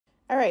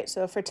All right,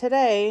 so for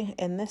today,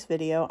 in this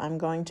video, I'm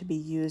going to be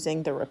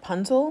using the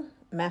Rapunzel,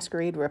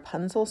 Masquerade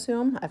Rapunzel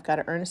Tsum. I've got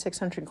to earn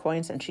 600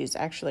 coins, and she's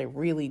actually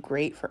really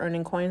great for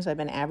earning coins. I've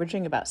been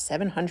averaging about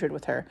 700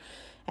 with her.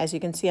 As you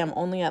can see, I'm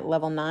only at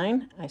level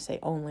 9. I say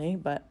only,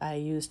 but I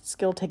used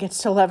skill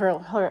tickets to level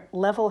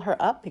her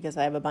up because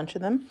I have a bunch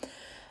of them.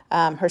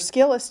 Her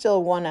skill is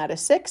still 1 out of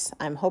 6.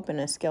 I'm hoping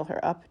to skill her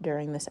up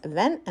during this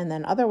event, and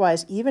then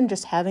otherwise, even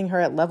just having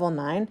her at level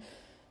 9,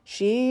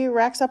 she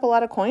racks up a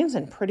lot of coins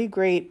and pretty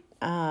great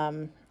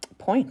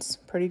points,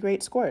 pretty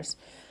great scores.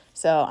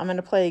 So I'm going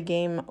to play a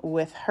game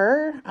with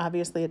her.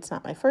 Obviously, it's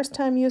not my first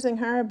time using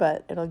her,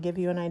 but it'll give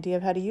you an idea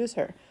of how to use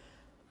her.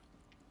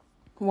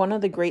 One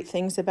of the great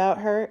things about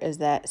her is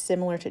that,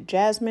 similar to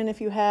Jasmine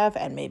if you have,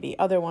 and maybe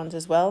other ones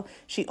as well,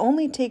 she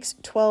only takes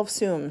 12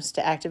 tsums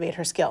to activate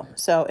her skill.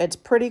 So it's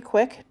pretty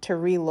quick to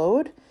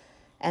reload,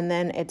 and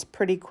then it's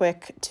pretty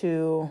quick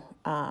to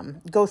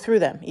go through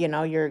them. You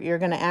know, you're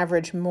going to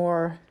average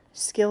more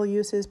skill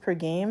uses per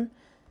game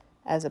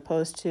as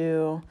opposed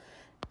to,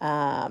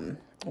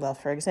 well,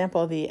 for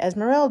example, the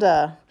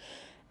Esmeralda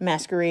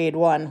Masquerade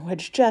one,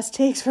 which just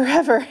takes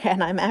forever,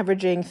 and I'm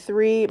averaging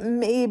 3,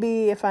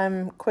 maybe if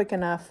I'm quick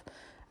enough,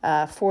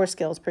 4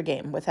 skills per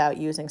game without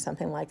using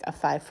something like a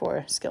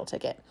 5-4 skill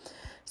ticket.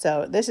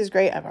 So this is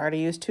great. I've already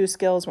used 2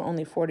 skills. We're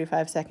only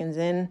 45 seconds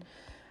in.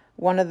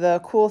 One of the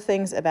cool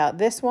things about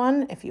this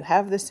one, if you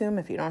have the tsum,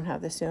 if you don't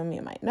have the tsum,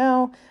 you might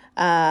know,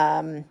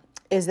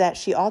 is that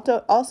she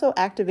also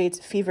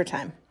activates fever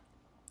time.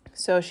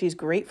 So she's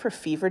great for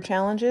fever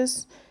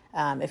challenges.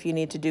 If you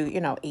need to do,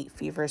 8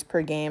 fevers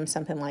per game,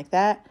 something like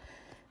that.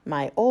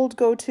 My old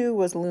go-to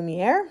was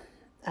Lumiere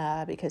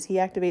because he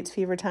activates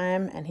fever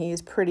time and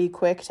he's pretty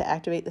quick to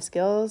activate the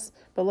skills.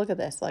 But look at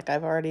this, like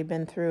I've already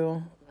been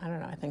through, I don't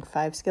know, I think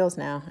 5 skills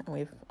now,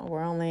 and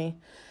we're only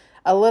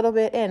a little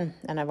bit in,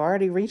 and I've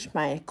already reached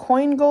my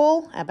coin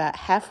goal about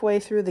halfway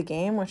through the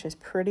game, which is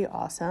pretty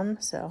awesome.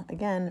 So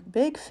again,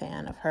 big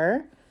fan of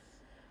her.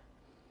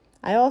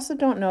 I also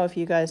don't know if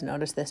you guys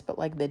noticed this, but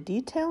like the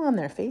detail on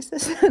their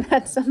faces,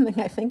 that's something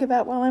I think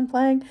about while I'm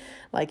playing.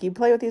 Like you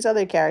play with these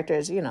other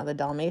characters, the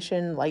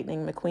Dalmatian,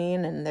 Lightning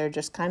McQueen, and they're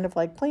just kind of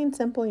like plain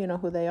simple, you know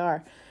who they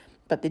are.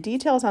 But the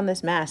details on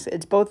this mask,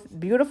 it's both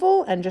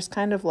beautiful and just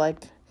kind of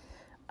like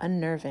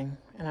unnerving.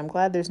 And I'm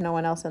glad there's no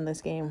one else in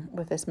this game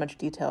with this much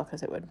detail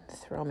because it would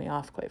throw me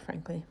off, quite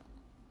frankly.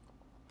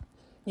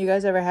 You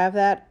guys ever have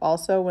that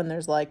also when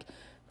there's like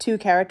 2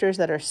 characters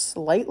that are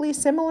slightly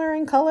similar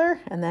in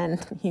color and then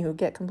you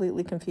get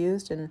completely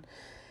confused and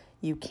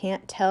you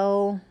can't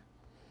tell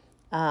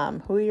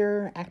who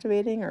you're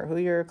activating or who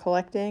you're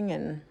collecting?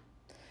 And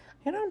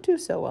I don't do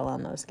so well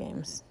on those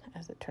games,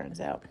 as it turns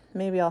out.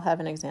 Maybe I'll have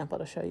an example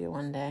to show you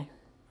one day.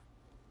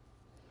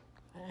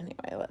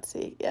 Anyway, let's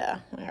see. Yeah,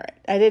 all right.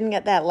 I didn't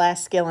get that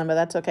last skill in, but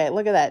that's okay.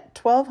 Look at that,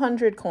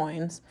 1,200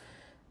 coins.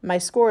 My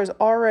score is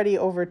already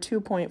over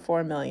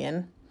 2.4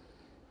 million.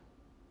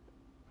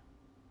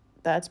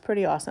 That's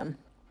pretty awesome.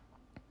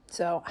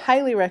 So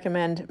highly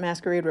recommend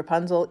Masquerade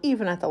Rapunzel,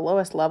 even at the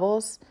lowest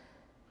levels.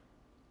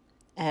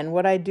 And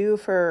what I do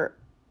for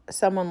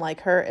someone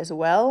like her as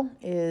well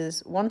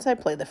is once I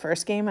play the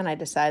first game and I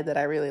decide that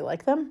I really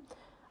like them,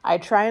 I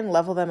try and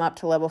level them up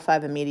to level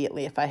 5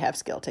 immediately if I have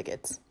skill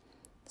tickets.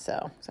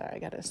 So, sorry, I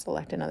got to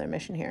select another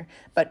mission here.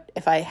 But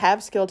if I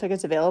have skill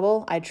tickets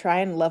available, I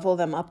try and level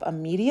them up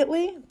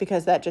immediately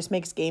because that just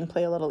makes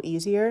gameplay a little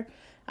easier.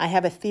 I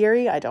have a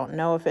theory. I don't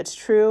know if it's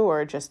true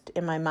or just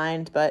in my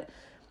mind, but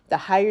the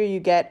higher you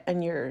get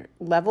in your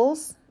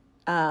levels,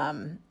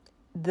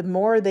 the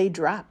more they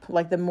drop,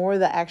 like the more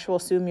the actual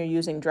tsum you're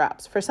using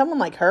drops. For someone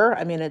like her,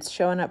 I mean, it's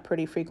showing up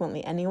pretty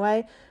frequently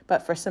anyway,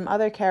 but for some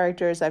other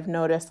characters, I've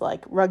noticed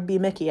like Rugby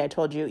Mickey, I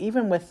told you,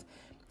 even with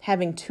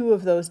having 2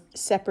 of those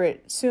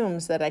separate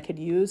tsums that I could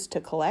use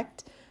to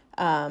collect,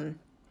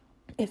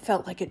 it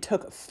felt like it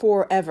took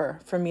forever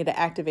for me to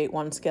activate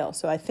one skill.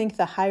 So I think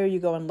the higher you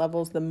go in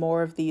levels, the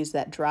more of these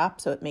that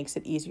drop, so it makes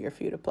it easier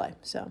for you to play.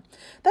 So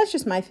that's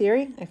just my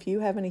theory. If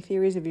you have any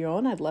theories of your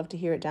own, I'd love to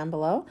hear it down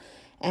below.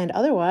 And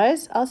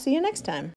otherwise, I'll see you next time.